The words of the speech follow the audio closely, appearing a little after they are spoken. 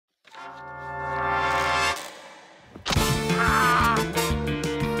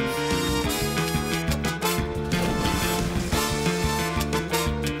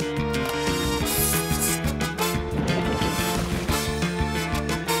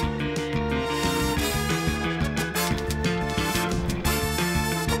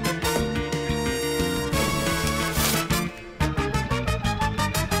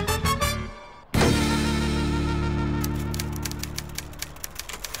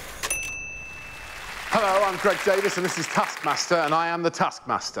I'm Greg Davies and this is Taskmaster and I am the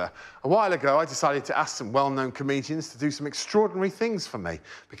Taskmaster. A while ago I decided to ask some well-known comedians to do some extraordinary things for me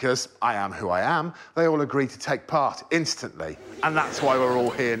because I am who I am. They all agreed to take part instantly and that's why we're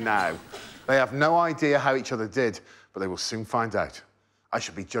all here now. They have no idea how each other did, but they will soon find out. I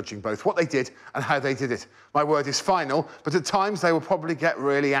should be judging both what they did and how they did it. My word is final, but at times they will probably get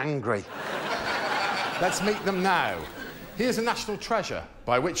really angry. Let's meet them now. Here's a national treasure,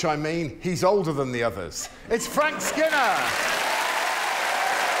 by which I mean he's older than the others. It's Frank Skinner!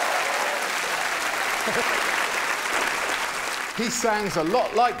 He sounds a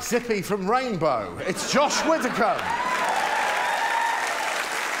lot like Zippy from Rainbow. It's Josh Widdicombe.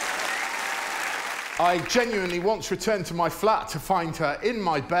 I genuinely once returned to my flat to find her in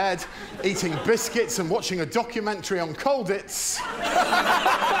my bed, eating biscuits and watching a documentary on Colditz.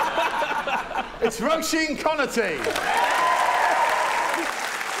 It's Roisin Connerty.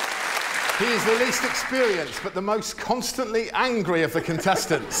 He is the least experienced, but the most constantly angry of the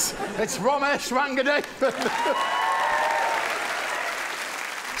contestants. It's Romesh Ranganathan.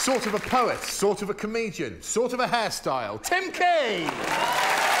 Sort of a poet, sort of a comedian, sort of a hairstyle. Tim Key!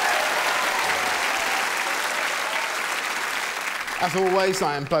 As always,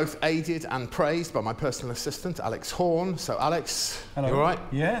 I am both aided and praised by my personal assistant, Alex Horne. So, Alex, hello. You all right?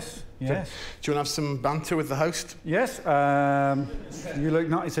 Yes, yes. Do you want to have some banter with the host? Yes. You look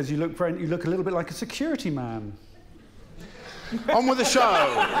nice. He says you look a little bit like a security man. On with the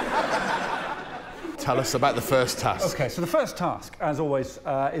show. Tell us about the first task. OK, so the first task, as always,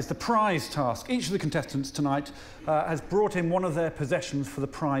 is the prize task. Each of the contestants tonight has brought in one of their possessions for the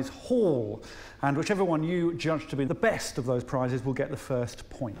prize haul, and whichever one you judge to be the best of those prizes will get the first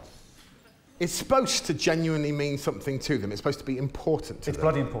point. It's supposed to genuinely mean something to them. It's supposed to be important to them. It's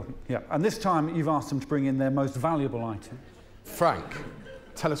bloody important, yeah. And this time you've asked them to bring in their most valuable item. Frank,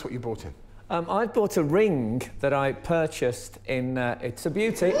 tell us what you brought in. I bought a ring that I purchased in It's a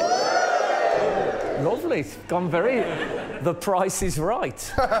Beauty. Lovely, it's gone very... The price is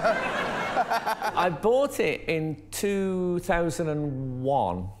right. I bought it in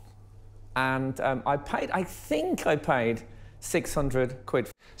 2001 and I think I paid 600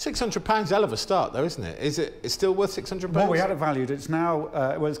 quid. £600, hell of a start though, isn't it? It's still worth £600? Well, we had it valued. It's now,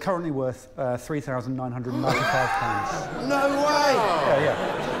 well, it's currently worth £3,995. No way!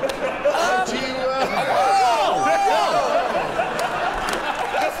 Yeah. Do you...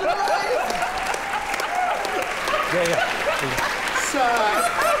 Yeah. So,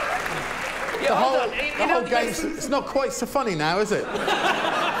 the whole game's... It's not quite so funny now, is it?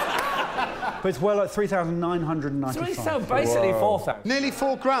 But it's well at 3,995. So basically 4,000. Nearly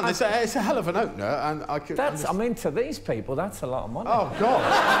 £4,000. It's a hell of an opener, and I could... I mean, to these people, that's a lot of money. Oh, God.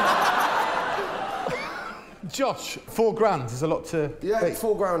 Josh, £4,000 is a lot to... Yeah,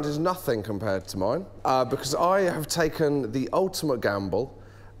 £4,000 is nothing compared to mine, because I have taken the ultimate gamble,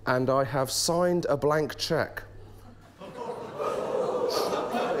 and I have signed a blank cheque.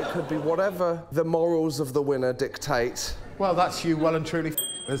 It could be whatever the morals of the winner dictate. Well, that's you well and truly,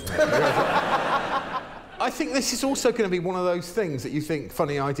 isn't it? I think this is also going to be one of those things that you think,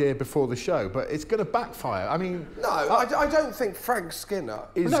 funny idea before the show, but it's going to backfire. I mean... No, I don't think Frank Skinner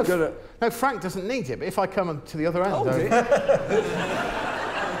is going to... No, Frank doesn't need it, but if I come to the other end...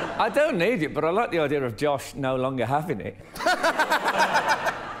 I don't need it, but I like the idea of Josh no longer having it.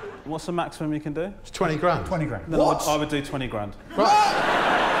 What's the maximum you can do? It's 20 grand. 20 grand. Then I would do 20 grand. Right.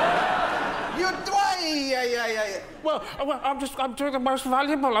 Yeah. Well, I'm doing the most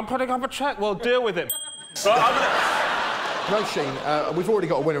valuable. I'm putting up a cheque. Well, deal with it. Roisin, we've already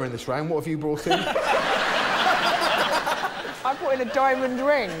got a winner in this round. What have you brought in? I brought in a diamond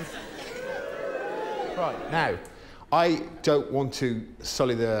ring. Right, now, I don't want to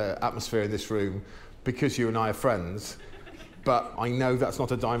sully the atmosphere in this room because you and I are friends, but I know that's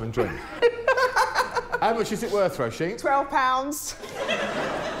not a diamond ring. How much is it worth, Roisin? £12.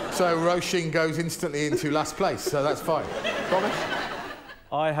 So Roisin goes instantly into last place, so that's fine. Promise?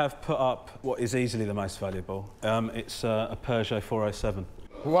 I have put up what is easily the most valuable. It's a Peugeot 407.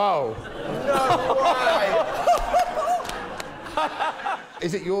 Wow. No way!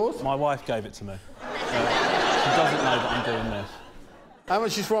 Is it yours? My wife gave it to me. She doesn't know that I'm doing this. How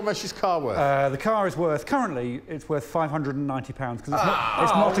much is Romesh's car worth? The car is worth, currently, it's worth £590 because it's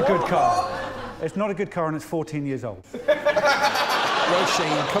not a good car. It's not a good car and it's 14 years old.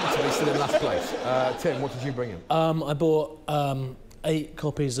 Roisin comfortably still in last place. Tim, what did you bring in? I bought 8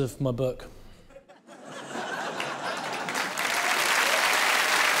 copies of my book.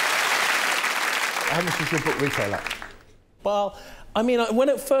 How much does your book retail at? Well, I mean, when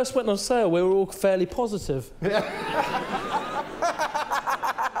it first went on sale, we were all fairly positive.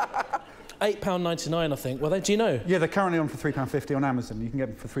 £8.99, I think. Were they? Do you know? Yeah, they're currently on for £3.50 on Amazon. You can get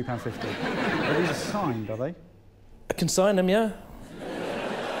them for £3.50. But these are signed, are they? I can sign them, yeah.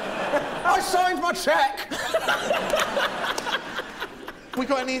 I signed my cheque! We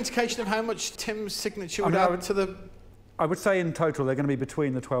got any indication of how much Tim's signature would add to the... I would say in total they're going to be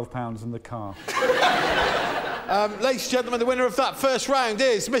between the £12 and the car. Ladies and gentlemen, the winner of that first round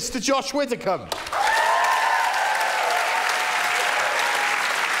is Mr. Josh Widdicombe.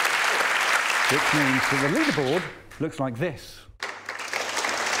 Which means that the leaderboard looks like this.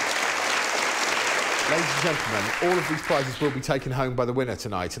 Ladies and gentlemen, all of these prizes will be taken home by the winner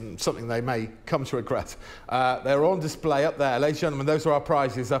tonight, and something they may come to regret. They're on display up there. Ladies and gentlemen, those are our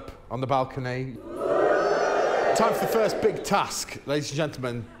prizes up on the balcony. Time for the first big task. Ladies and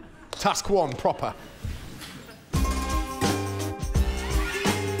gentlemen, task 1 proper.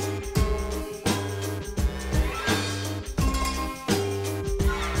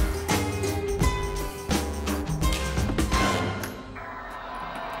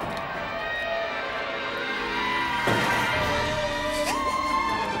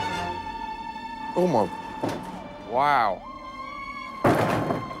 Oh my... Wow.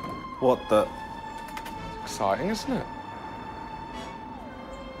 What the... Exciting, isn't it?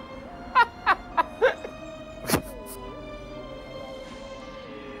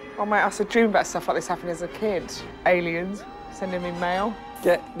 Oh, mate, I used to dream about stuff like this happening as a kid. Aliens sending me mail.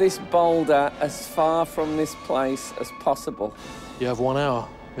 Get this boulder as far from this place as possible. You have 1 hour.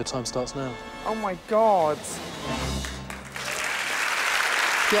 Your time starts now. Oh, my God.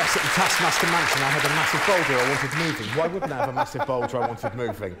 Yes, at the Taskmaster Mansion, I had a massive boulder I wanted moving. Why wouldn't I have a massive boulder I wanted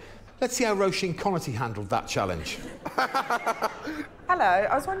moving? Let's see how Roisin Connaughton handled that challenge. Hello,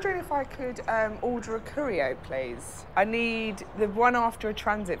 I was wondering if I could order a courier, please. I need the one after a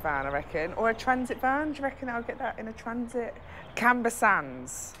transit van, I reckon. Or a transit van, do you reckon I'll get that in a transit? Camber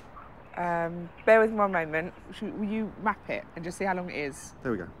Sands. Bear with me one moment. Will you map it and just see how long it is?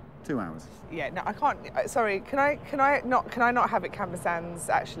 There we go. 2 hours. Yeah, no, I can't. Sorry, can I not have it Camber Sands?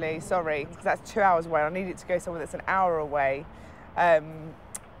 Actually, sorry, because that's 2 hours away. I need it to go somewhere that's an hour away.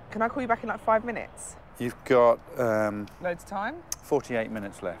 Can I call you back in like 5 minutes? You've got Loads of time. 48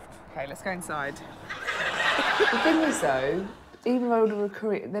 minutes left. Okay, let's go inside. The thing is, though, even though I order a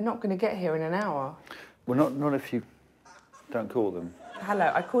courier, they're not going to get here in an hour. Well, not if you don't call them.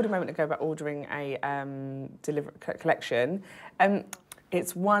 Hello, I called a moment ago about ordering a collection.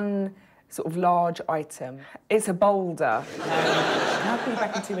 It's one sort of large item. It's a boulder. Can I call you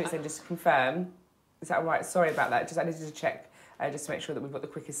back in 2 minutes then just to confirm? Is that all right? Sorry about that. I needed to check just to make sure that we've got the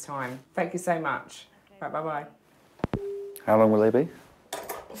quickest time. Thank you so much. Right, bye-bye. How long will they be?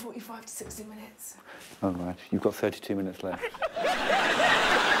 45 to 60 minutes. All right, you've got 32 minutes left.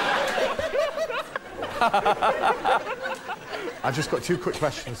 I've just got 2 quick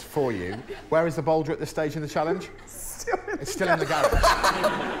questions for you. Where is the boulder at this stage in the challenge? It's still in the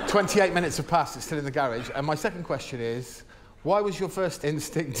garage. 28 minutes have passed, it's still in the garage. And my second question is, why was your first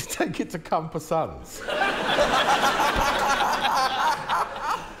instinct to take it to Camper Sands?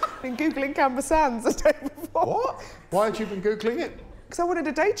 I've been Googling Camber Sands the day before. What? Why had you been Googling it? Because I wanted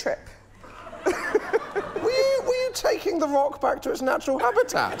a day trip. Were you taking the rock back to its natural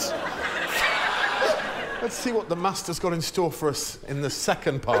habitat? Let's see what the master's got in store for us in the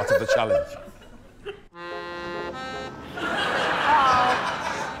second part of the challenge.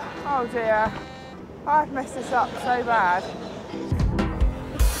 Oh dear. I've messed this up so bad.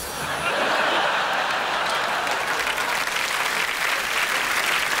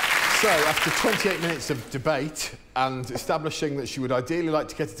 So, after 28 minutes of debate and establishing that she would ideally like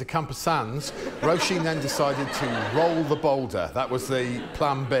to get it to Camper Sands, Roisin then decided to roll the boulder. That was the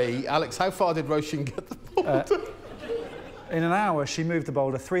plan B. Alex, how far did Roisin get the boulder? In an hour, she moved the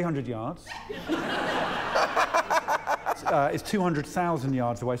boulder 300 yards. It's 200,000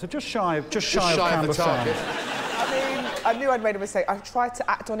 yards away, so just shy of Camber Sands. I mean, I knew I'd made a mistake. I tried to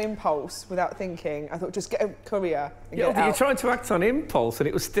act on impulse without thinking. I thought, just get a courier and get it out. You tried to act on impulse and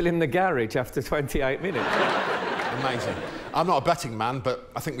it was still in the garage after 28 minutes. Amazing. I'm not a betting man,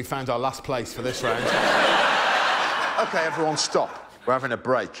 but I think we found our last place for this round. OK, everyone, stop. We're having a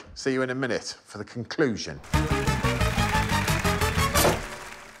break. See you in a minute for the conclusion.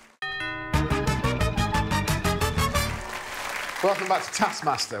 Welcome back to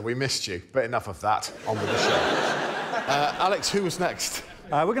Taskmaster. We missed you, but enough of that. On with the show. Alex, who was next?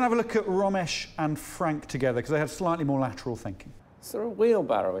 We're going to have a look at Romesh and Frank together, because they had slightly more lateral thinking. Is there a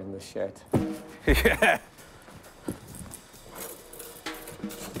wheelbarrow in the shed? Yeah.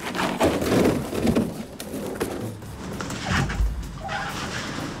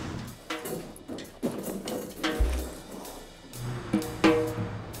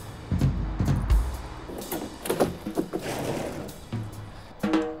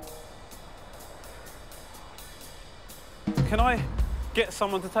 can I get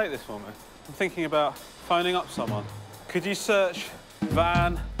someone to take this for me? I'm thinking about phoning up someone. Could you search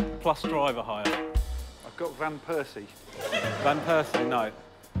van plus driver hire? I've got Van Percy. Van Percy, no.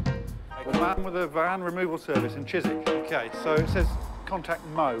 A man with a van removal service in Chiswick. OK, so it says contact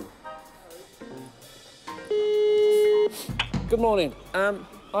Mo. Good morning. I'm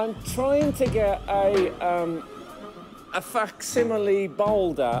trying to get a facsimile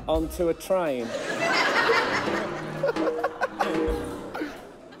boulder onto a train.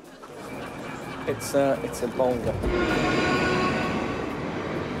 It's a boulder.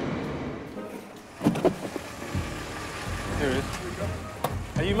 Here it is.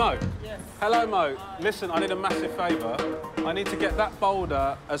 Are you Mo? Yes. Hello, Mo. Listen, I need a massive favour. I need to get that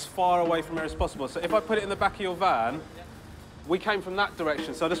boulder as far away from here as possible. So if I put it in the back of your van, we came from that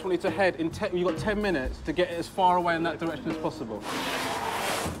direction, so I just want you to head in you've got 10 minutes to get it as far away in that direction as possible.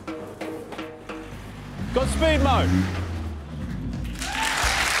 Godspeed, Mo.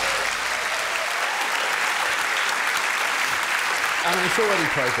 And it's already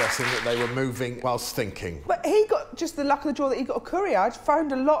progressing that they were moving whilst thinking. But he got just the luck of the draw that he got a courier. I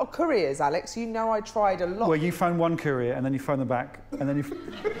phoned a lot of couriers, Alex. You know I tried a lot. Well, you phoned one courier and then you phoned them back and then you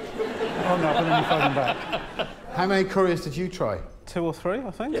hung up and then you phoned them back. How many couriers did you try? 2 or 3,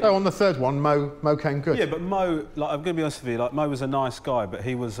 I think. So on the third one, Mo came good. Yeah, but Mo, like, I'm going to be honest with you, like, Mo was a nice guy, but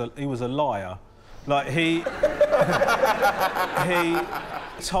he was a liar. Like, he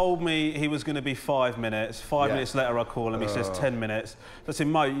told me he was going to be 5 minutes. 5 minutes later, I call him. He says 10 minutes. I said,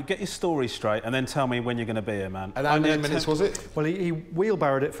 Mo, you get your story straight and then tell me when you're going to be here, man. And how many minutes was it? Well, he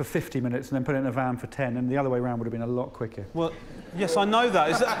wheelbarrowed it for 50 minutes and then put it in a van for 10, and the other way around would have been a lot quicker. Well, yes, I know that.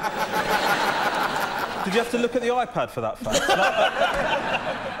 Is that... Did you have to look at the iPad for that fact?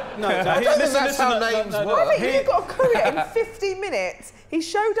 No, that's how names work. I think you got a courier in 50 minutes. He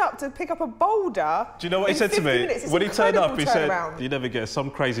showed up to pick up a boulder. Do you know what he said to me? When he turned up, he said, turnaround. "You never get some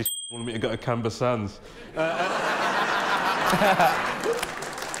crazy wanted me to go to Canberra Sands."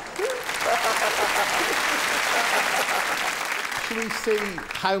 Should we see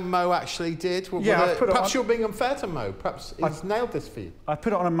how Mo actually did? Yeah, perhaps you're being unfair to Mo. Perhaps he's nailed this for you. I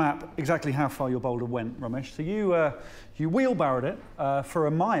put it on a map exactly how far your boulder went, Romesh. So you wheelbarrowed it for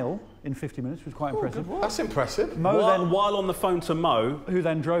a mile in 50 minutes, which was quite impressive. That's impressive. Mo while on the phone to Mo, who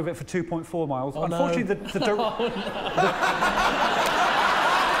then drove it for 2.4 miles. Oh, unfortunately, no.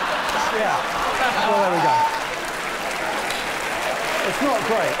 Yeah. Well, there we go. It's not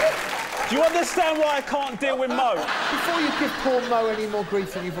great. do you understand why I can't deal with Mo? Before you give poor Mo any more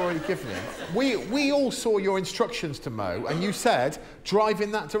grief than you've already given him, we all saw your instructions to Mo, and you said drive in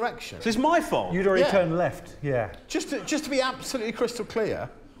that direction. So it's my fault. You'd already turned left. Yeah. Just to be absolutely crystal clear,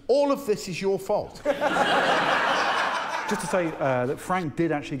 all of this is your fault. Just to say that Frank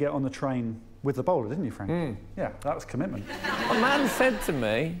did actually get on the train with the boulder, didn't you, Frank? Mm. Yeah, that was commitment. A man said to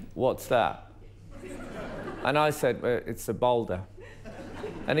me, "What's that?" And I said, "It's a boulder."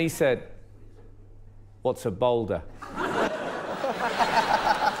 And he said, "What's a boulder?"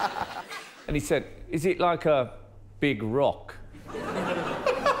 And he said, "Is it like a big rock?"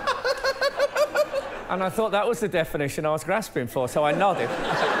 And I thought that was the definition I was grasping for, so I nodded.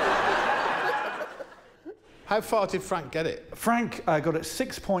 How far did Frank get it? Frank got it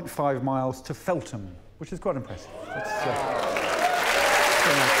 6.5 miles to Feltham, which is quite impressive.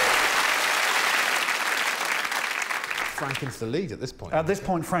 Frank into the lead at this point. At this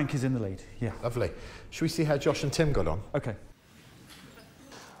point, Frank is in the lead, yeah. Lovely. Should we see how Josh and Tim got on? OK.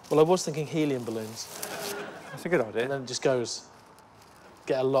 Well, I was thinking helium balloons. That's a good idea. And then it just goes,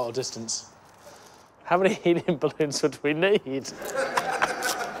 get a lot of distance. How many helium balloons would we need?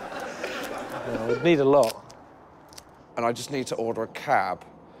 We'd need a lot. And I just need to order a cab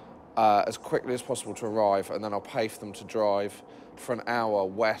as quickly as possible to arrive, and then I'll pay for them to drive for an hour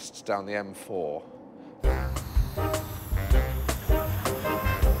west down the M4.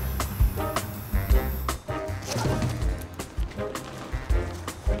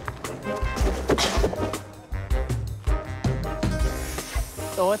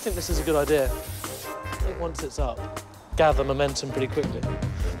 Oh, I think this is a good idea. I think once it's up, gather momentum pretty quickly.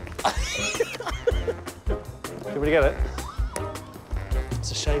 Can we get it?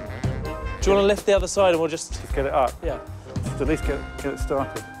 It's a shame, man. Do you want to lift the other side and we'll just Get it up. Yeah. Just at least get it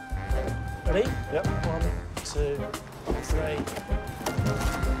started. Ready? Yep. 1, 2, 3.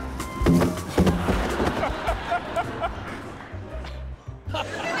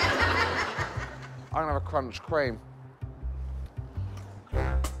 I'm gonna have a crunch cream.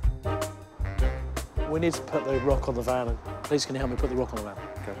 We need to put the rock on the van. Please, can you help me put the rock on the van?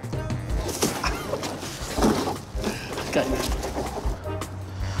 Okay.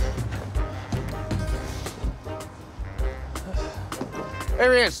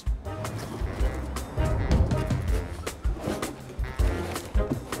 Here he is.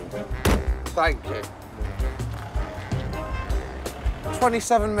 Thank you.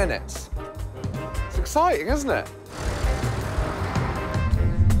 27 minutes. It's exciting, isn't it?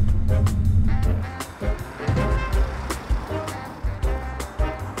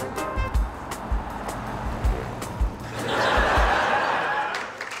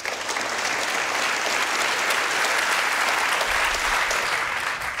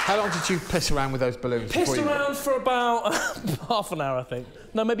 How long did you piss around with those balloons? Pissed around for about half an hour, I think.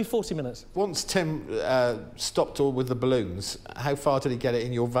 No, maybe 40 minutes. Once Tim stopped all with the balloons, how far did he get it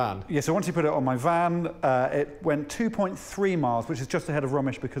in your van? Yeah, so once he put it on my van, it went 2.3 miles, which is just ahead of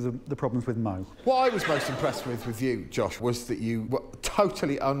Romesh because of the problems with Mo. What I was most impressed with you, Josh, was that you were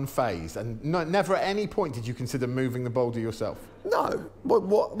totally unfazed and never at any point did you consider moving the boulder yourself. No.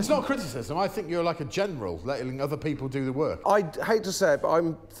 What? It's not criticism. I think you're like a general, letting other people do the work. I hate to say it, but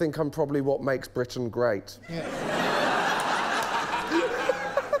I think I'm probably what makes Britain great. Yeah.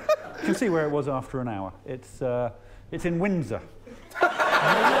 You can see where it was after an hour. It's in Windsor.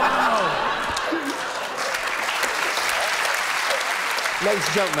 Ladies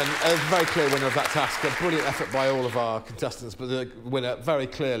and gentlemen, a very clear winner of that task. A brilliant effort by all of our contestants, but the winner, very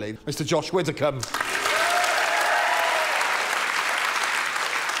clearly, Mr. Josh Widdicombe.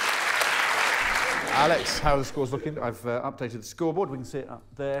 Alex, how are the scores looking? I've updated the scoreboard. We can see it up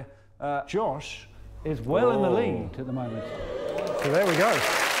there. Josh is well in the lead at the moment. So there we go.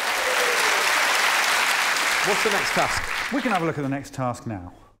 What's the next task? We can have a look at the next task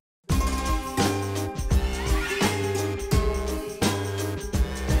now.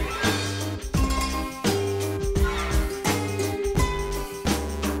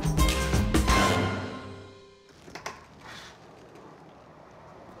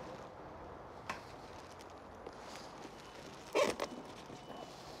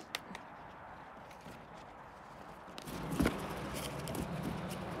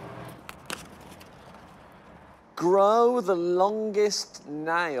 Grow the longest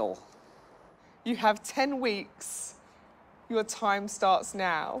nail. You have 10 weeks. Your time starts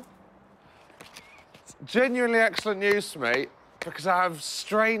now. Genuinely excellent news for me, because I have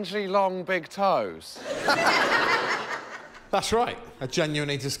strangely long big toes. That's right, a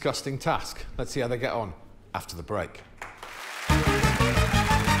genuinely disgusting task. Let's see how they get on after the break.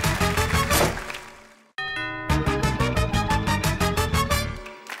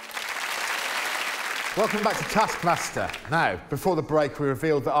 Welcome back to Taskmaster. Now, before the break, we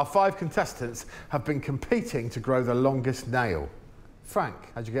revealed that our 5 contestants have been competing to grow the longest nail. Frank,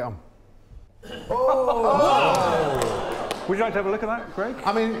 how'd you get on? Oh! Would you like to have a look at that, Greg?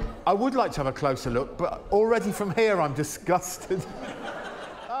 I mean, I would like to have a closer look, but already from here, I'm disgusted.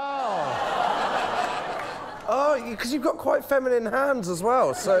 Oh, because you've got quite feminine hands as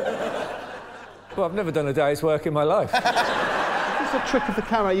well, so... Well, I've never done a day's work in my life. It's a trick of the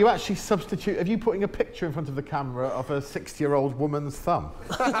camera. You actually substitute... Have you putting a picture in front of the camera of a 60-year-old woman's thumb?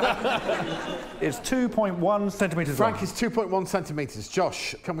 It's 2.1 centimetres long. Frank is 2.1 centimetres.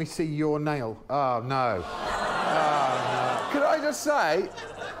 Josh, can we see your nail? Oh, no. Oh, Can I just say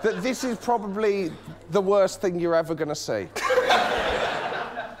that this is probably the worst thing you're ever going to see? It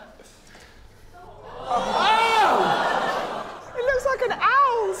looks like an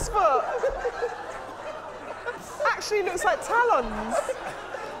owl's foot. Actually looks like talons.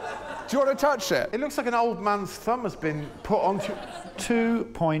 Do you want to touch it? It looks like an old man's thumb has been put onto...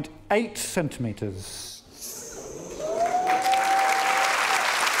 2.8 centimetres.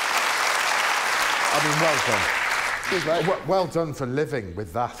 I mean, well done. Well done for living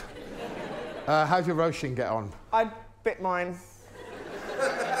with that. How'd your Roshin get on? I bit mine.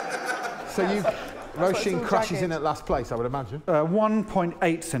 So you... Roshin crashes in at last place, I would imagine.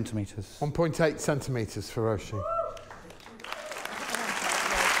 1.8 centimetres. 1.8 centimetres for Roshin.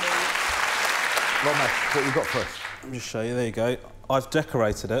 Romesh, what you got for us? Let me show you. There you go. I've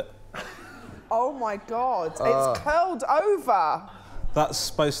decorated it. Oh my God, it's curled over. That's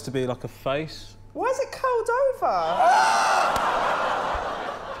supposed to be like a face. Why is it curled over?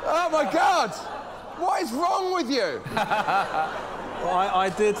 Oh my God! What is wrong with you? Well, I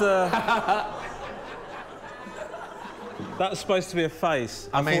did... That's supposed to be a face.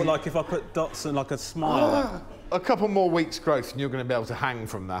 I thought, like, if I put dots and, like, a smile... A couple more weeks' growth and you're going to be able to hang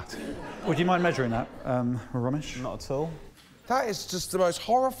from that. Would you mind measuring that, Romesh? Not at all. That is just the most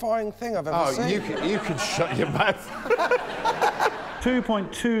horrifying thing I've ever seen. You can shut your mouth.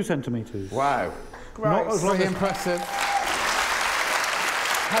 2.2 centimetres. Wow. Gross. Not as really impressive.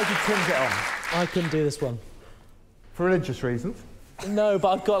 How did Tim get on? I couldn't do this one. For religious reasons? No,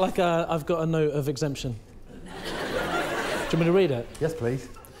 but I've got a note of exemption. you want me to read it? Yes, please.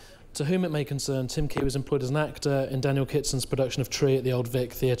 To whom it may concern, Tim Key was employed as an actor in Daniel Kitson's production of Tree at the Old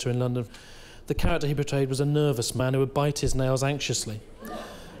Vic Theatre in London. The character he portrayed was a nervous man who would bite his nails anxiously.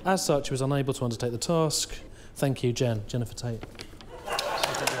 As such, he was unable to undertake the task. Thank you, Jennifer Tate.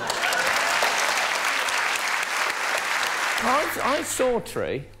 I saw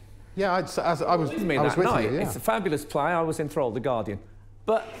Tree. Yeah, I was with you, yeah. It's a fabulous play. I was enthralled, The Guardian.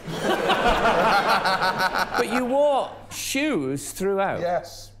 But... but you wore shoes throughout.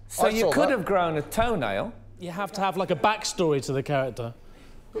 Yes. So you could have grown a toenail. You have to have, like, a backstory to the character.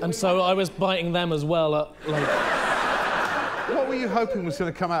 And so I was biting them as well, like... What were you hoping was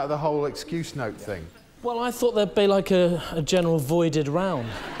going to come out of the whole excuse note thing? Well, I thought there'd be, like, a general voided round.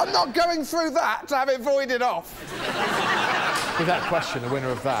 I'm not going through that to have it voided off. Without question, the winner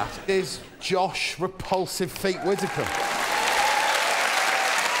of that is Josh Repulsive Feet Whittaker.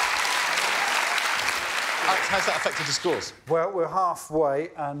 Alex, how's that affected the scores? Well, we're halfway,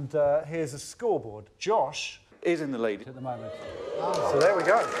 and here's a scoreboard. Josh is in the lead at the moment. So there we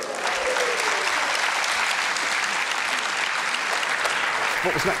go.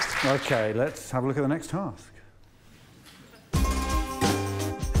 What was next? OK, let's have a look at the next task.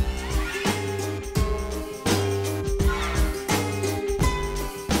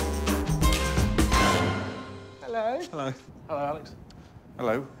 Hello. Hello. Hello, Alex.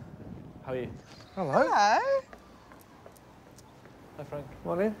 Hello. How are you? Hello. Hello. Hi, Frank.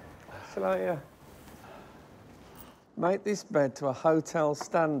 Morning. Shall I make this bed to a hotel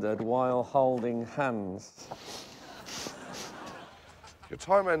standard while holding hands? Your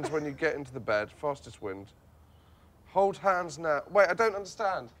time ends when you get into the bed, fastest wind. Hold hands now. Wait, I don't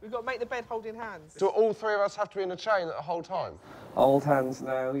understand. We've got to make the bed holding hands. Do all three of us have to be in a chain at the whole time? Hold hands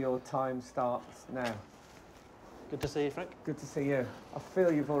now, your time starts now. Good to see you, Frank. Good to see you. I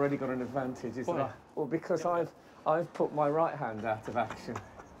feel you've already got an advantage, isn't Why? it? Well, because I've put my right hand out of action.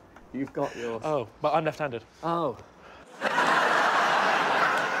 You've got yours. Oh, but I'm left-handed. Oh.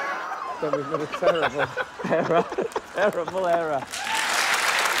 Then we've got a terrible error. Terrible error.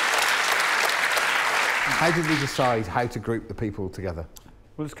 How did we decide how to group the people together?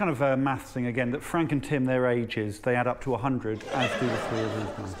 Well, it's kind of a maths thing again, that Frank and Tim, their ages, they add up to 100, as do the three of these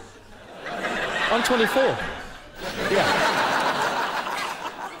guys. I'm 24. Yeah.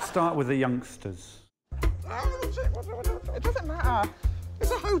 Start with the youngsters. It doesn't matter.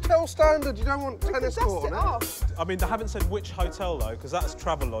 It's a hotel standard. You don't want tennis court on it. I mean, they haven't said which hotel, though, because that's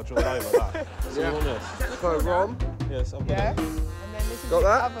Travelodge all over that. So you want this? So, Rom? Yes, I've got it. And then this is Got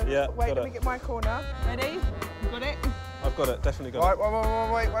that? Oven. Yeah, Wait, got let it. me get my corner. Ready? You got it? I've got it, definitely got it.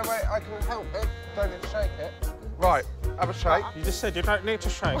 Wait. I can help it. Don't need to shake it. Right, have a shake. You just said you don't need to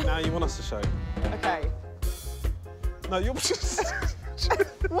shake, now you want us to shake. Okay. No, you're just...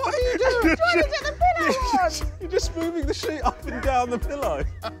 What are you doing? Trying to get the pillow on! You're just moving the sheet up and down the pillow.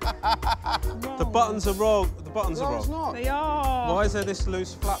 No. The buttons are wrong. The buttons are wrong. It's not. They are. Why is there this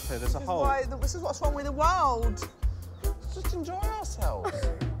loose flap here? There's a hole. This is what's wrong with the world. Let's just enjoy ourselves.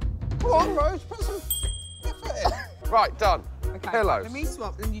 Come on, Rose, put some effort in. Right, done. Okay. Pillows. Let me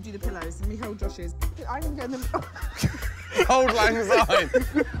swap, and you do the pillows. Let me hold Josh's. I can get them. Hold Lang Syne.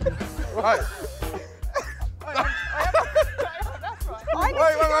 Right. Wait.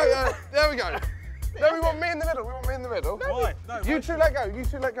 There we go. No, we want me in the middle. We want me in the middle. No, Why? No, you two let go. You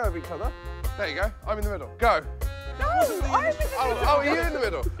two let go of each other. There you go. I'm in the middle. Go. No, I'm in the middle. Oh, are you in the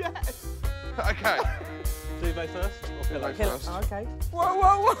middle? Yes. Okay. Duvet first or pillow First. Oh, okay.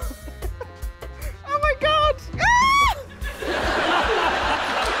 Whoa. Oh, my God.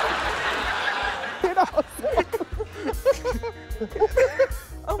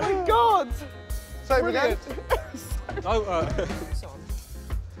 Oh, my God. Same again. Oh,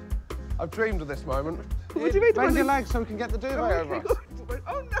 I've dreamed of this moment. What do you mean? Bend your legs so we can get the duvet over us.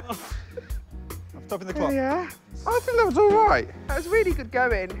 Oh, no. I'm stopping the clock. Yeah. I think that was all right. That was really good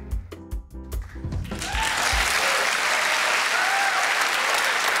going.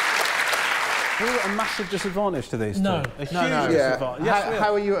 Are you at a massive disadvantage to these No. two? A huge Yeah. disadvantage. Yes,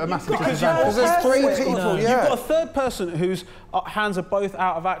 How are you at a massive Because disadvantage? Because there's three people, No. You've yeah. got a third person whose hands are both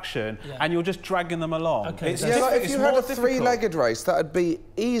out of action, and you're just dragging them along. Okay, It's so- Yeah, like if it's you more had a difficult. thrlegged race, that'd be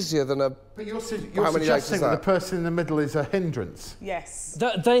easier than a... But you're How many legs suggesting is that the that? person in the middle is a hindrance. Yes.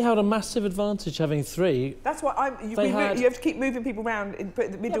 They had a massive advantage having three. That's what you They have had- to keep moving people around and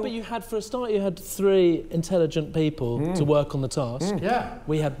put the Yeah, middle. but you had, for a start, you had three intelligent people to work on the task. Yeah.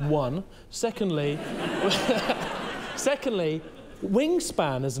 We had one. Secondly,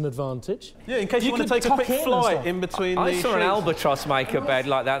 wingspan is an advantage. Yeah, in case you want to could take a tuck quick in and flight stuff. in between I the saw an sheets. albatross make a bed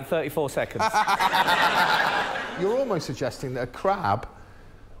like that in 34 seconds. You're almost suggesting that a crab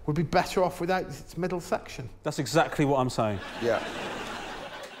would be better off without its middle section. That's exactly what I'm saying. Yeah.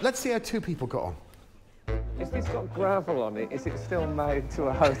 Let's see how two people got on. If it's got gravel on it, is it still made to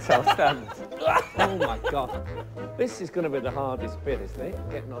a hotel stand? Oh my God. This is going to be the hardest bit, isn't it?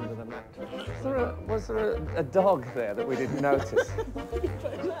 Getting under the mattress. Was there a dog there that we didn't notice?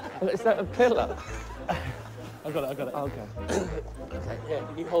 Is that a pillow? I've got it, I've got it. Okay. Okay, here,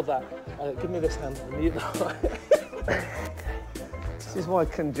 you hold that. Give me this hand. And you... This is why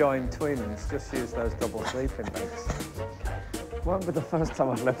conjoined twins just use those double sleeping bags. Won't be the first time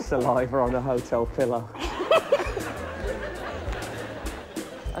I've left saliva on a hotel pillow.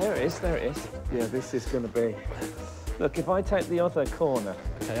 There it is, there it is. Yeah, this is going to be... Look, if I take the other corner...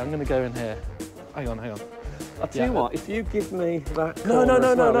 Okay, I'm going to go in here. Hang on, hang on. I'll tell you what, if you give me that corner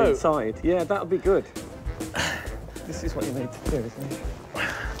no. inside, yeah, that'll be good. This is what you need to do, isn't it?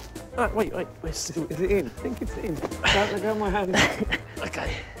 Wait. Is it in? I think it's in. Don't let go of my hand.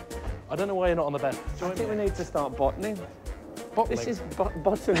 Okay. I don't know why you're not on the bed. I think we need to start bottoning. Bottoning? This is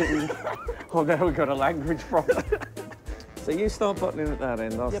bottoning. Oh, now we've got a language problem. So you start buttoning at that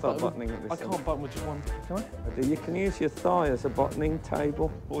end, I'll start buttoning at this end. I can't button with just one. Can I? You can use your thigh as a buttoning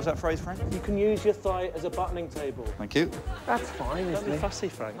table. What was that phrase, Frank? You can use your thigh as a buttoning table. Thank you. That's fine, isn't it? Don't be fussy,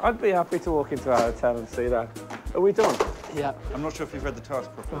 Frank. I'd be happy to walk into a hotel and see that. Are we done? Yeah. I'm not sure if you've read the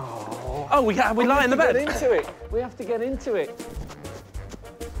task properly. Oh, we lie in the bed? We have to get into it. We have to get into it.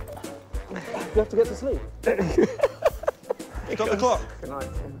 You have to get to sleep. Stop the clock. Good night,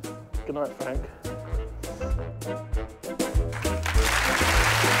 Tim. Good night, Frank.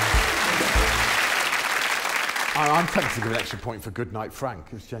 I'm tempted to give an extra point for Good Night Frank.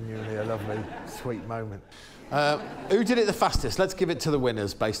 It was genuinely a lovely, sweet moment. Who did it the fastest? Let's give it to the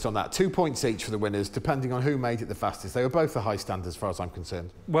winners based on that. 2 points each for the winners, depending on who made it the fastest. They were both a high standard as far as I'm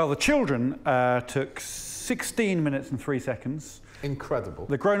concerned. Well, the children took 16 minutes and 3 seconds. Incredible.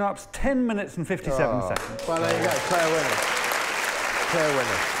 The grown-ups, 10 minutes and 57 seconds. Well, there you go. Clear winners. Clear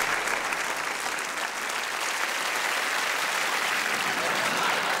winners.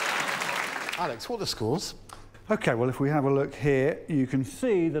 Alex, what are the scores? OK, well, if we have a look here, you can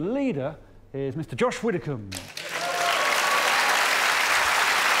see the leader is Mr. Josh Widdicombe.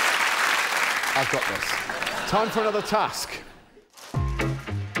 I've got this. Time for another task.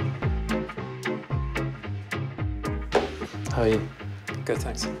 How are you? Good,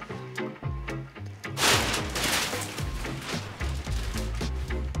 thanks.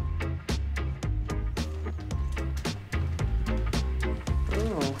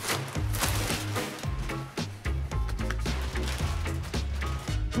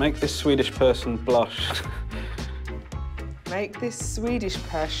 Make this Swedish person blush. Make this Swedish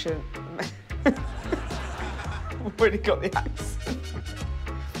person... I've already got the accent.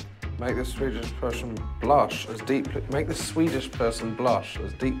 Make this Swedish person blush as deeply... Make this Swedish person blush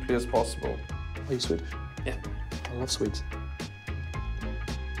as deeply as possible. Are you Swedish? Yeah, I love Swedes.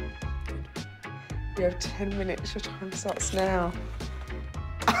 You have 10 minutes, your time starts now.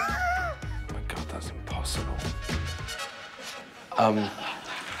 Oh my God, that's impossible.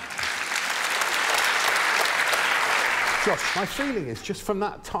 Josh, my feeling is, just from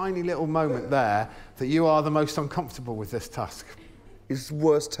that tiny little moment there, that you are the most uncomfortable with this task. It's the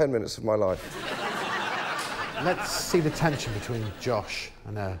worst 10 minutes of my life. Let's see the tension between Josh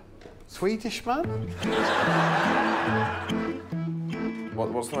and a Swedish man.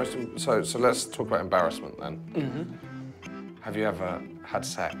 What's the most... So let's talk about embarrassment then. Mm-hmm. Have you ever had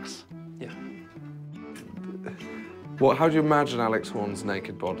sex? Yeah. How do you imagine Alex Horne's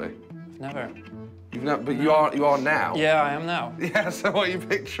naked body? Never. You've never, but you are now. Yeah, I am now. Yeah, so what are you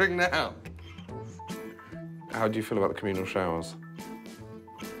picturing now? How do you feel about the communal showers?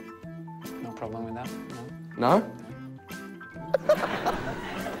 No problem with that, no. No?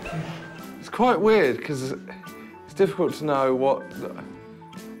 It's quite weird, because it's difficult to know what...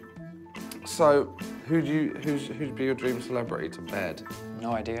 So, who'd be your dream celebrity to bed?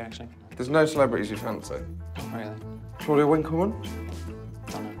 No idea, actually. There's no celebrities you fancy? Not really. Claudia Winkleman?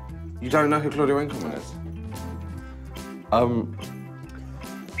 Don't know. You don't know who Claudia Winkleman is?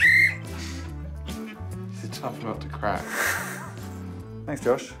 It's a tough nut to crack. Thanks,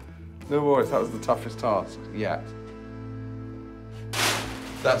 Josh. No worries, that was the toughest task yet.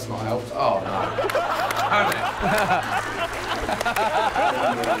 That's not helped. Oh, no.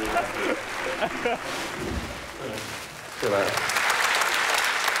 See you later.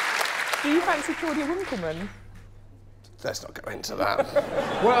 Do you fancy Claudia Winkleman? Let's not go into that.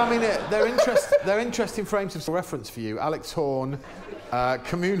 Well, I mean, they're interesting frames of reference for you. Alex Horne,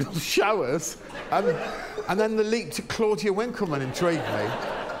 communal showers, and then the leap to Claudia Winkleman intrigued me.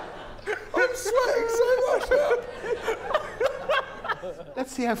 I'm sweating so much now.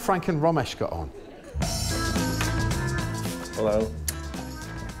 Let's see how Frank and Romesh got on. Hello.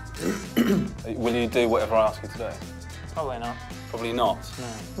 Will you do whatever I ask you today? Probably not. Probably not.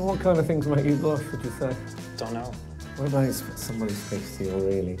 No. What kind of things make you blush, would you say? Don't know. What about if somebody speaks to you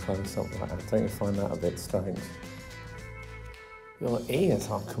really close up like that? Don't you find that a bit strange? Your ears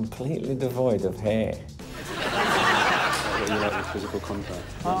are completely devoid of hair. You like the physical contact?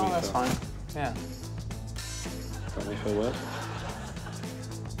 Oh, that's fine. Yeah. Don't make feel weird?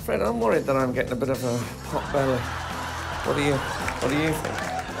 Fred, I'm worried that I'm getting a bit of a pot belly. What do you think?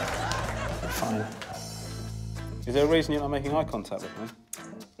 Fine. Is there a reason you're not making eye contact with me?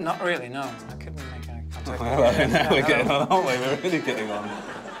 Not really, no. I couldn't make eye contact. Hello, now we're getting on, aren't we? We're really getting on.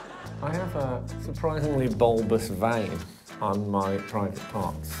 I have a surprisingly bulbous vein on my private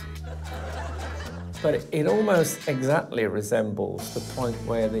parts. But it almost exactly resembles the point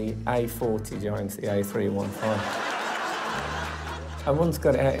where the A40 joins the A315. I once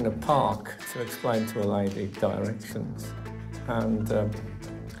got it out in a park to explain to a lady directions, and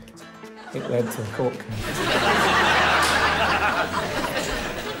it led to a court case.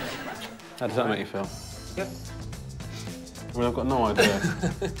 How does that make you feel? Yep. I mean, I've got no idea.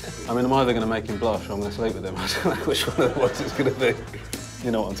 I mean, I'm either going to make him blush or I'm going to sleep with him. I don't know which one of the ones it's going to be. You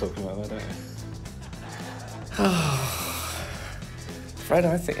know what I'm talking about, though, don't you? Fred,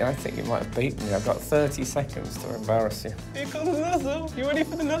 I think you might have beaten me. I've got 30 seconds to embarrass you. Here comes the nuzzle. You ready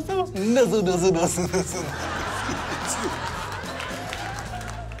for the nuzzle? Nuzzle, nuzzle, nuzzle, nuzzle.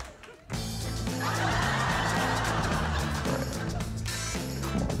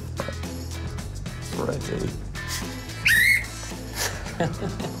 Ready.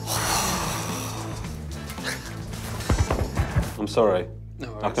 I'm sorry. No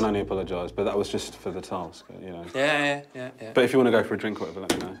worries. I can only apologise, but that was just for the task, you know. Yeah. But if you want to go for a drink or whatever,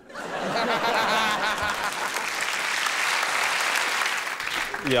 let me know.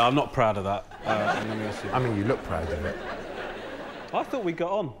 Yeah, I'm not proud of that. I mean, you look proud of it. I thought we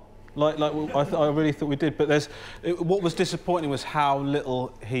got on. I really thought we did. But what was disappointing was how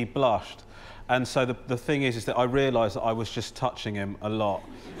little he blushed. And so the thing is that I realised that I was just touching him a lot,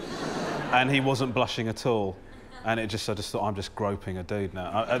 and he wasn't blushing at all. And I just thought, I'm just groping a dude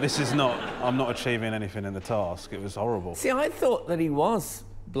now. I'm not achieving anything in the task. It was horrible. See, I thought that he was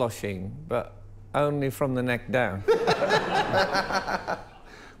blushing, but only from the neck down.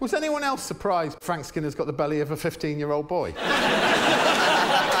 Was anyone else surprised Frank Skinner's got the belly of a 15-year-old boy?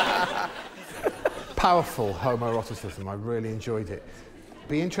 Powerful homoeroticism. I really enjoyed it.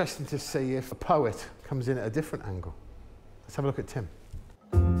 Be interesting to see if a poet comes in at a different angle. Let's have a look at Tim.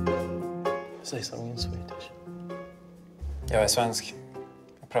 Say something in Swedish. Jag är svensk.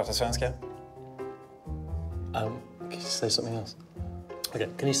 Jag pratar svenska. Can you say something else? Okay,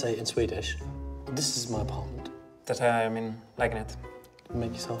 can you say in Swedish? This is my apartment. Det här är min lägenhet.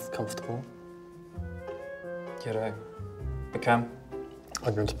 Make yourself comfortable. Gör dig bekväm.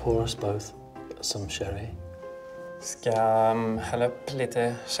 I'm going to pour us both some sherry. Ska hälla upp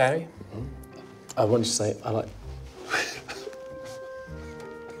lite sherry? I want you to say, I like...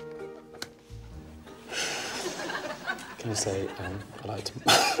 Can you say, I like to...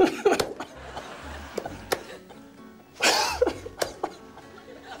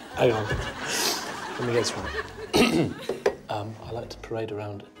 Hang on. Let me get this right. I like to parade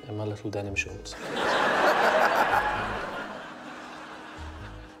around in my little denim shorts.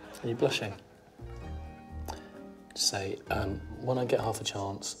 Are you blushing? Say, when I get half a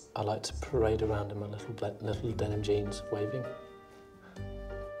chance, I like to parade around in my little denim jeans, waving.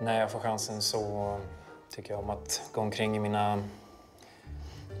 När jag får chansen så tycker jag om att gå omkring i mina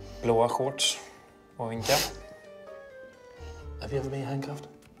blåa shorts och vinka. Have you ever been handcuffed?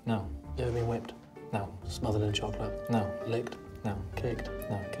 No. You ever been whipped? No. Smothered in chocolate? No. Licked? No. Kicked?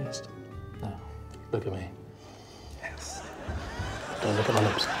 No. Kissed? No. Look at me. Yes. Don't look at my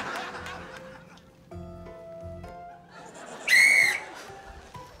lips.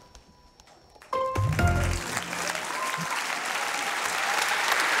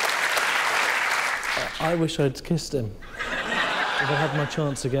 I wish I'd kissed him. If I had my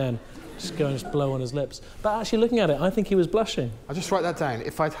chance again, just go and just blow on his lips. But actually looking at it, I think he was blushing. I'll just write that down.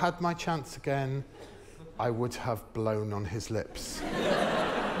 If I'd had my chance again, I would have blown on his lips.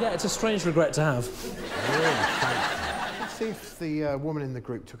 Yeah, it's a strange regret to have. Really, thank you. Let's see if the woman in the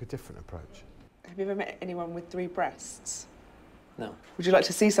group took a different approach. Have you ever met anyone with 3 breasts? No. Would you like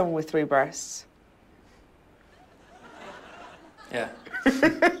to see someone with 3 breasts? Yeah.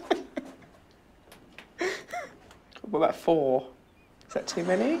 What about 4? Is that too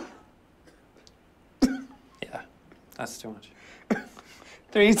many? Yeah, that's too much.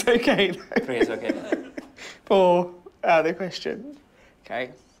 3's okay, though. 3 is okay. 4, out of the question.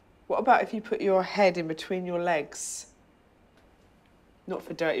 Okay. What about if you put your head in between your legs? Not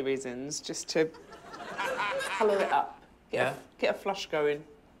for dirty reasons, just to colour it up. Get a flush going.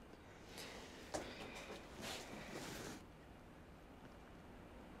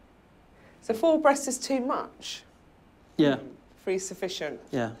 So 4 breasts is too much? Yeah. 3 is sufficient?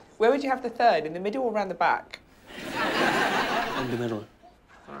 Yeah. Where would you have the third? In the middle or around the back? In the middle.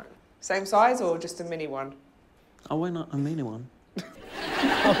 Right. Same size or just a mini one? Oh, why not a mini one?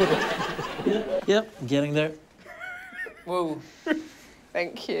 Yep, getting there. Whoa.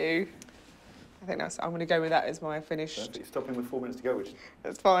 Thank you. I think I'm going to go with that as my finish. Stopping with 4 minutes to go, which...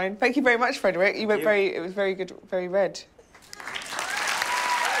 That's fine. Thank you very much, Frederick. You went very... It was very good, very red.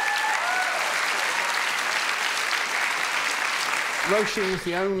 Roisin was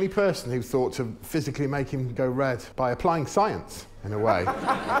the only person who thought to physically make him go red by applying science, in a way.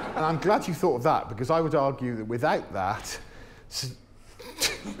 And I'm glad you thought of that, because I would argue that without that,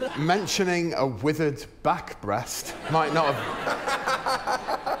 mentioning a withered back breast may not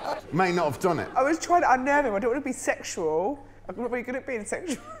have done it. I was trying to unnerve him. I don't want to be sexual. I'm not very good at being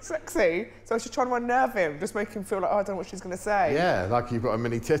sexy. So I was just trying to unnerve him, just make him feel like, oh, I don't know what she's going to say. Yeah, like you've got a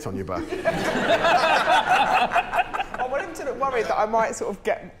mini tit on your back. I want him to look worried that I might sort of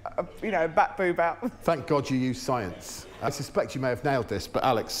get, a back boob out. Thank God you used science. I suspect you may have nailed this, but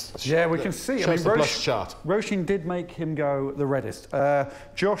Alex... Yeah, we can see. Show us the blush chart. Roisin did make him go the reddest.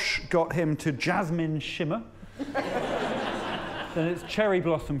 Josh got him to Jasmine Shimmer. Then it's Cherry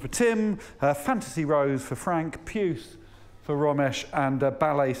Blossom for Tim, Fantasy Rose for Frank, Puce for Romesh, and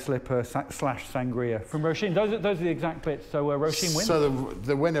Ballet Slipper / Sangria from Roisin. Those are the exact bits, so Roisin wins. So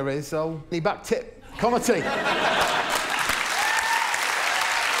the winner is knee back tip comedy.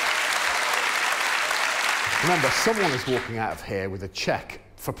 Remember, someone is walking out of here with a cheque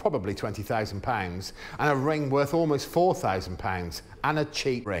for probably £20,000 and a ring worth almost £4,000 and a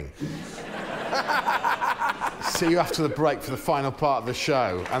cheap ring. See you after the break for the final part of the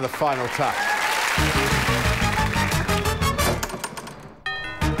show and the final task.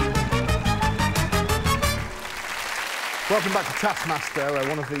 Welcome back to Taskmaster, where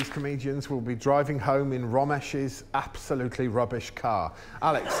one of these comedians will be driving home in Romesh's absolutely rubbish car.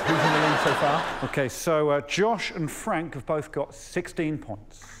 Alex, who's in the lead so far? OK, so Josh and Frank have both got 16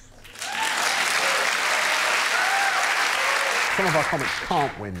 points. Some of our comics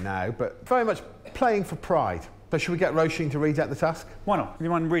can't win now, but very much playing for pride. So should we get Roisin to read out the task? Why not? Do you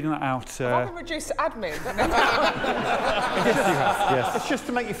mind reading that out? Have I been reduced to admin? Yes. It's just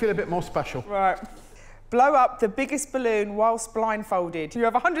to make you feel a bit more special. Right. Blow up the biggest balloon whilst blindfolded. You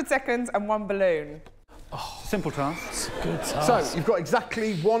have 100 seconds and 1 balloon. Oh, simple task. Good task. So, you've got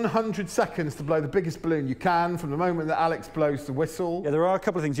exactly 100 seconds to blow the biggest balloon you can from the moment that Alex blows the whistle. Yeah, there are a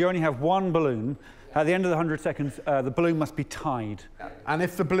couple of things. You only have 1 balloon. At the end of the 100 seconds, the balloon must be tied. And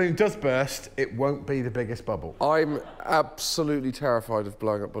if the balloon does burst, it won't be the biggest bubble. I'm absolutely terrified of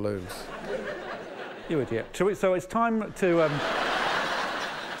blowing up balloons. You idiot. So it's time to...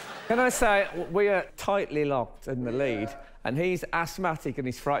 Can I say, we are tightly locked in the lead, and he's asthmatic and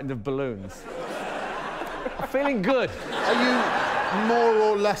he's frightened of balloons. I'm feeling good. Are you more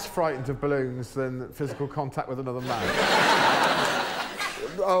or less frightened of balloons than physical contact with another man?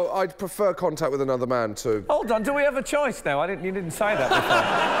 Oh, I'd prefer contact with another man, too. Hold on, do we have a choice now? You didn't say that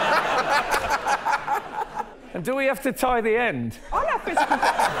before. And do we have to tie the end? I have physical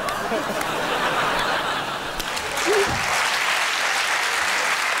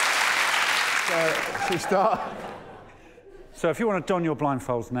Should we start? So if you want to don your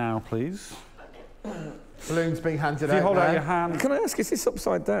blindfolds now, please. Balloons being handed out. If you hold out your hand... Can I ask, is this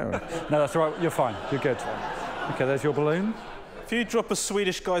upside down? No, that's all right. You're fine. You're good. OK, there's your balloon. If you drop a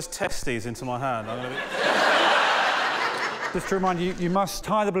Swedish guy's testes into my hand, I'm going to be... Just to remind you, you must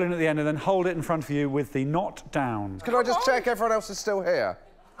tie the balloon at the end and then hold it in front of you with the knot down. Can I just check everyone else is still here?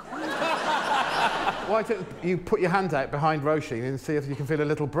 Why don't you put your hand out behind Roisin and see if you can feel a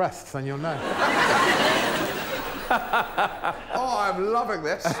little breast, then you'll know. Oh, I'm loving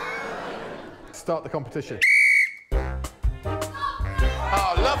this. Start the competition. Oh,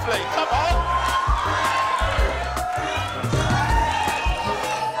 lovely. Come on.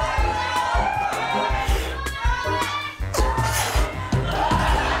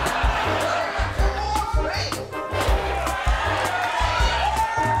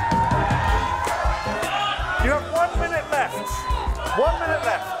 You have 1 minute left. 1 minute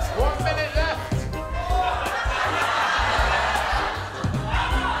left. 1 minute left.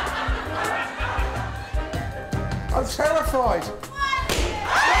 I'm terrified.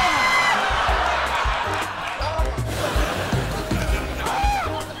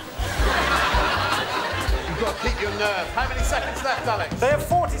 You've got to keep your nerve. How many seconds left, Alex? They have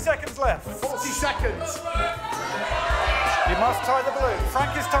 40 seconds left. 40 seconds. You must tie the balloon.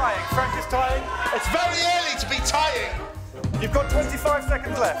 Frank is tying. Frank is tying. It's very early to be tying. You've got 25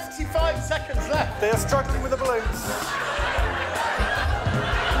 seconds left. 25 seconds left. They are struggling with the balloons.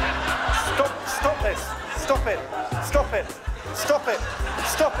 Stop this. Stop it. Stop it. Stop it.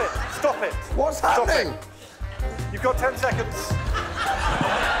 Stop it. Stop it. What's happening? You've got 10 seconds.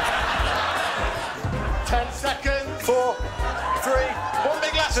 10 seconds. 4, 3, one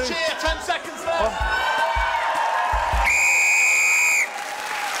big last 2, cheer. 10 seconds left.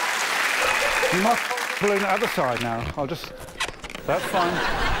 You must hold the balloon at the other side now. That's fine.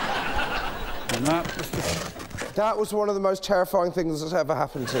 And that was one of the most terrifying things that's ever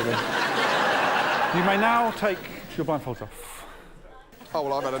happened to me. You may now take your blindfolds off. Oh,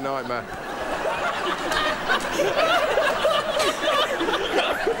 well, I've had a nightmare.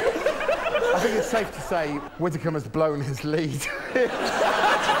 I think it's safe to say Widdicombe has blown his lead.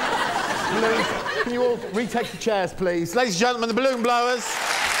 Balloons, can you all retake the chairs, please? Ladies and gentlemen, the balloon blowers.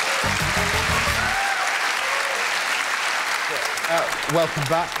 Welcome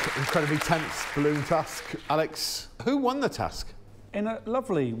back. Incredibly tense balloon task. Alex, who won the task? In a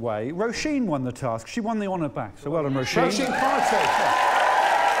lovely way, Roisin won the task. She won the honour back. So well done, Roisin. Roisin Party.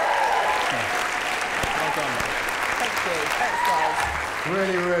 Well done. Thank you. Thanks, guys.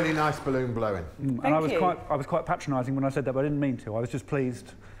 Really, really nice balloon blowing. And I was quite patronising when I said that, but I didn't mean to. I was just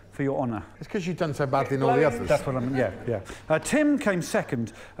pleased for your honour. It's because you've done so badly in all the others. That's what I mean. Yeah. Tim came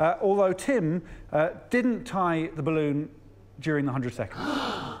second, although Tim didn't tie the balloon during the 100 seconds.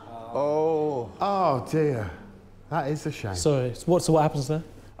 Oh dear. That is a shame. Sorry, so what happens there?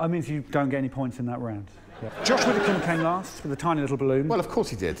 That means you don't get any points in that round. Yeah. Josh Widdicombe came last with a tiny little balloon. Well, of course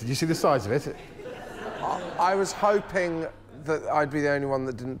he did. Did you see the size of it? I was hoping that I'd be the only one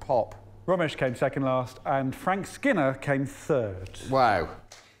that didn't pop. Romesh came second last, and Frank Skinner came third. Wow.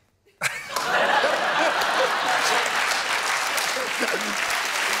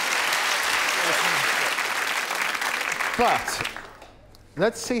 But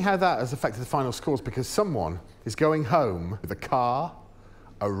let's see how that has affected the final scores, because someone is going home with a car,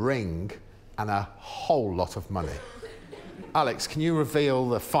 a ring, and a whole lot of money. Alex, can you reveal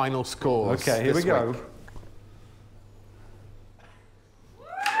the final scores? Okay, here we go.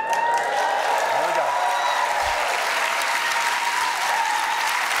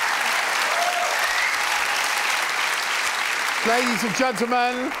 Ladies and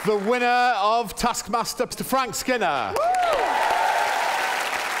gentlemen, the winner of Taskmaster, Mr. Frank Skinner.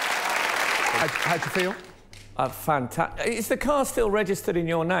 How'd you feel? Fantastic. Is the car still registered in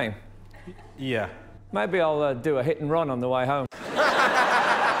your name? Yeah. Maybe I'll do a hit and run on the way home.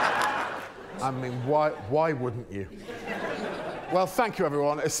 I mean, why wouldn't you? Well, thank you,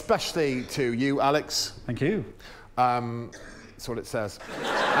 everyone, especially to you, Alex. Thank you. That's what it says.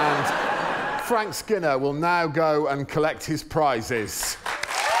 And Frank Skinner will now go and collect his prizes.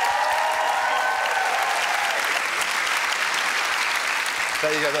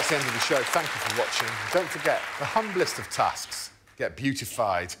 There you go, that's the end of the show. Thank you for watching. Don't forget, the humblest of tasks get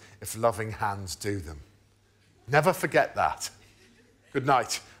beautified if loving hands do them. Never forget that. Good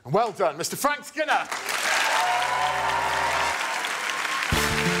night, and well done, Mr. Frank Skinner.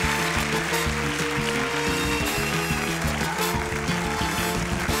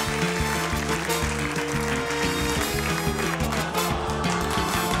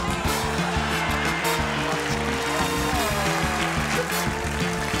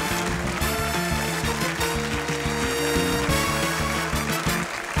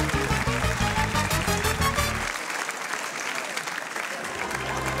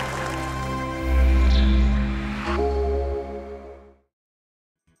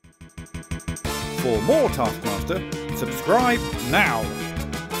 For more Taskmaster, subscribe now.